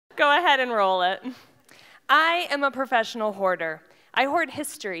Go ahead and roll it. I am a professional hoarder. I hoard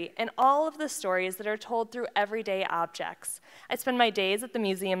history and all of the stories that are told through everyday objects. I spend my days at the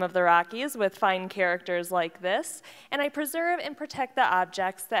Museum of the Rockies with fine characters like this, and I preserve and protect the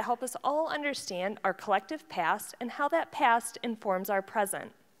objects that help us all understand our collective past and how that past informs our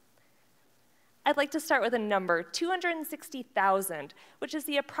present. I'd like to start with a number, 260,000, which is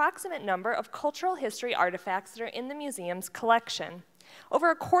the approximate number of cultural history artifacts that are in the museum's collection.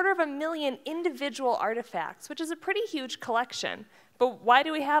 Over 250,000 individual artifacts, which is a pretty huge collection. But why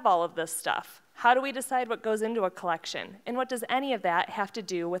do we have all of this stuff? How do we decide what goes into a collection? And what does any of that have to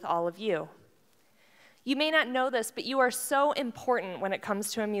do with all of you? You may not know this, but you are so important when it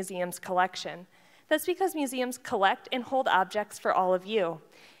comes to a museum's collection. That's because museums collect and hold objects for all of you.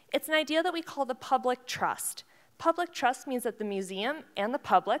 It's an idea that we call the public trust. Public trust means that the museum and the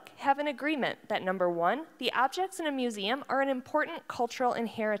public have an agreement that, number one, the objects in a museum are an important cultural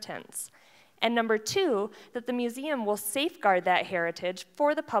inheritance, and number two, that the museum will safeguard that heritage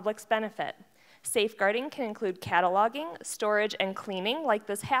for the public's benefit. Safeguarding can include cataloging, storage, and cleaning, like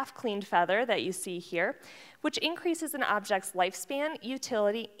this half-cleaned feather that you see here, which increases an object's lifespan,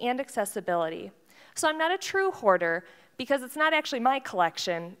 utility, and accessibility. So I'm not a true hoarder because it's not actually my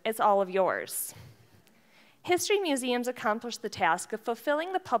collection, it's all of yours. History museums accomplish the task of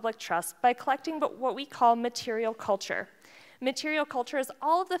fulfilling the public trust by collecting what we call material culture. Material culture is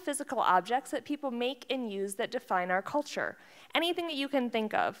all of the physical objects that people make and use that define our culture. Anything that you can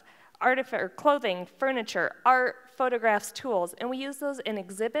think of, clothing, furniture, art, photographs, tools, and we use those in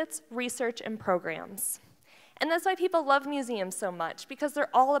exhibits, research, and programs. And that's why people love museums so much, because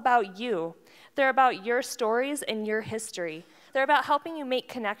they're all about you. They're about your stories and your history. They're about helping you make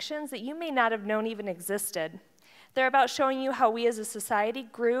connections that you may not have known even existed. They're about showing you how we as a society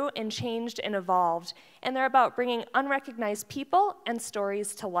grew and changed and evolved. And they're about bringing unrecognized people and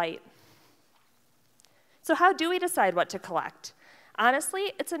stories to light. So how do we decide what to collect?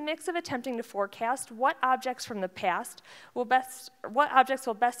 Honestly, it's a mix of attempting to forecast what objects from the past will best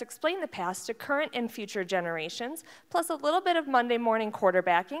explain the past to current and future generations, plus a little bit of Monday morning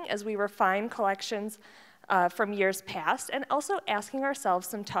quarterbacking as we refine collections from years past, and also asking ourselves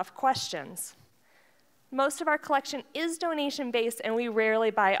some tough questions. Most of our collection is donation-based, and we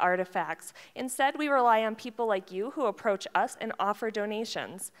rarely buy artifacts. Instead, we rely on people like you who approach us and offer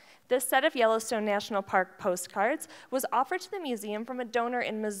donations. This set of Yellowstone National Park postcards was offered to the museum from a donor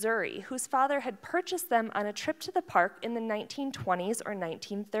in Missouri whose father had purchased them on a trip to the park in the 1920s or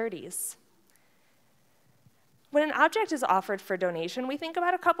 1930s. When an object is offered for donation, we think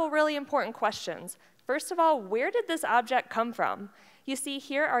about a couple really important questions. First of all, where did this object come from? You see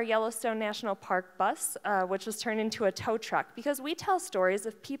here our Yellowstone National Park bus, which was turned into a tow truck, because we tell stories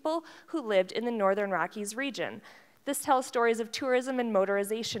of people who lived in the Northern Rockies region. This tells stories of tourism and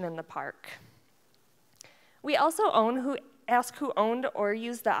motorization in the park. We also ask who owned or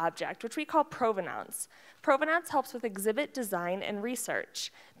used the object, which we call provenance. Provenance helps with exhibit design and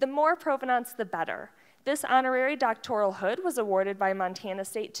research. The more provenance, the better. This honorary doctoral hood was awarded by Montana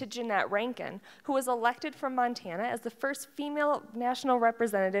State to Jeanette Rankin, who was elected from Montana as the first female national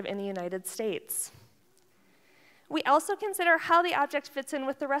representative in the United States. We also consider how the object fits in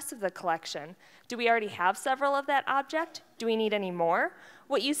with the rest of the collection. Do we already have several of that object? Do we need any more?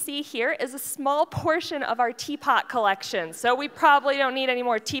 What you see here is a small portion of our teapot collection, so we probably don't need any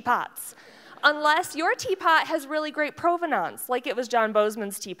more teapots. Unless your teapot has really great provenance, like it was John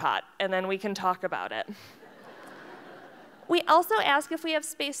Bozeman's teapot, and then we can talk about it. We also ask if we have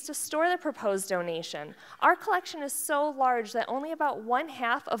space to store the proposed donation. Our collection is so large that only about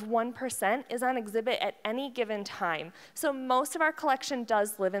 0.5% is on exhibit at any given time, so most of our collection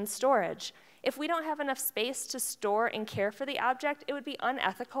does live in storage. If we don't have enough space to store and care for the object, it would be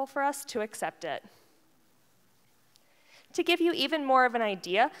unethical for us to accept it. To give you even more of an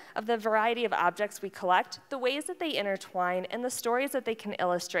idea of the variety of objects we collect, the ways that they intertwine, and the stories that they can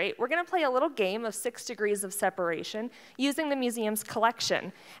illustrate, we're going to play a little game of 6 degrees of separation using the museum's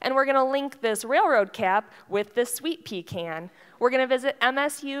collection. And we're going to link this railroad cap with this sweet pea can. We're going to visit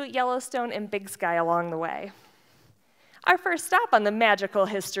MSU, Yellowstone, and Big Sky along the way. Our first stop on the magical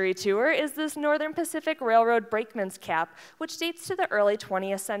history tour is this Northern Pacific Railroad brakeman's cap, which dates to the early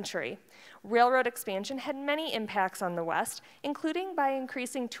 20th century. Railroad expansion had many impacts on the West, including by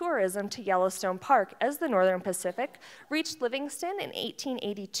increasing tourism to Yellowstone Park as the Northern Pacific reached Livingston in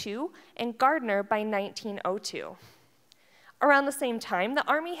 1882 and Gardner by 1902. Around the same time, the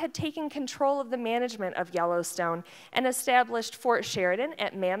Army had taken control of the management of Yellowstone and established Fort Sheridan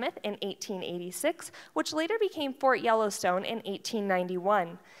at Mammoth in 1886, which later became Fort Yellowstone in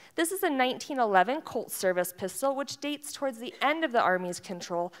 1891. This is a 1911 Colt Service pistol, which dates towards the end of the Army's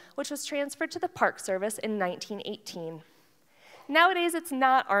control, which was transferred to the Park Service in 1918. Nowadays, it's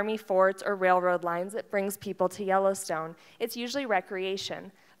not Army forts or railroad lines that brings people to Yellowstone. It's usually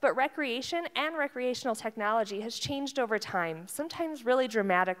recreation. But recreation and recreational technology has changed over time, sometimes really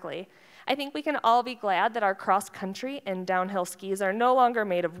dramatically. I think we can all be glad that our cross-country and downhill skis are no longer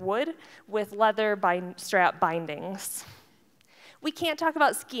made of wood with leather strap bindings. We can't talk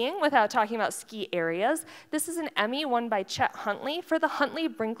about skiing without talking about ski areas. This is an Emmy won by Chet Huntley for the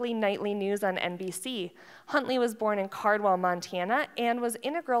Huntley-Brinkley Nightly News on NBC. Huntley was born in Cardwell, Montana, and was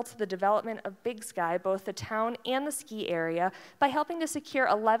integral to the development of Big Sky, both the town and the ski area, by helping to secure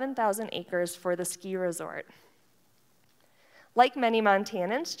 11,000 acres for the ski resort. Like many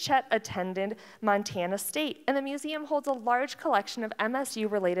Montanans, Chet attended Montana State, and the museum holds a large collection of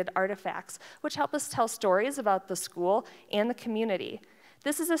MSU-related artifacts, which help us tell stories about the school and the community.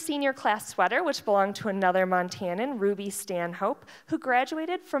 This is a senior class sweater, which belonged to another Montanan, Ruby Stanhope, who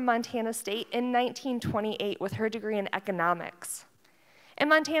graduated from Montana State in 1928 with her degree in economics. And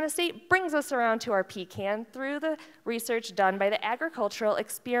Montana State brings us around to our pecan through the research done by the Agricultural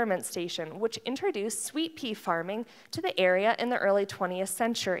Experiment Station, which introduced sweet pea farming to the area in the early 20th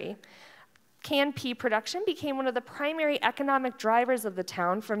century. Canned pea production became one of the primary economic drivers of the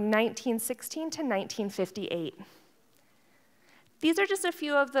town from 1916 to 1958. These are just a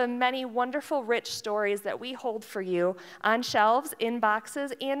few of the many wonderful, rich stories that we hold for you on shelves, in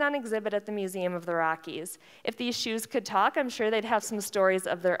boxes, and on exhibit at the Museum of the Rockies. If these shoes could talk, I'm sure they'd have some stories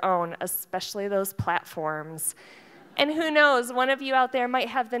of their own, especially those platforms. And who knows, one of you out there might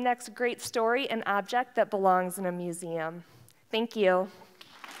have the next great story and object that belongs in a museum. Thank you.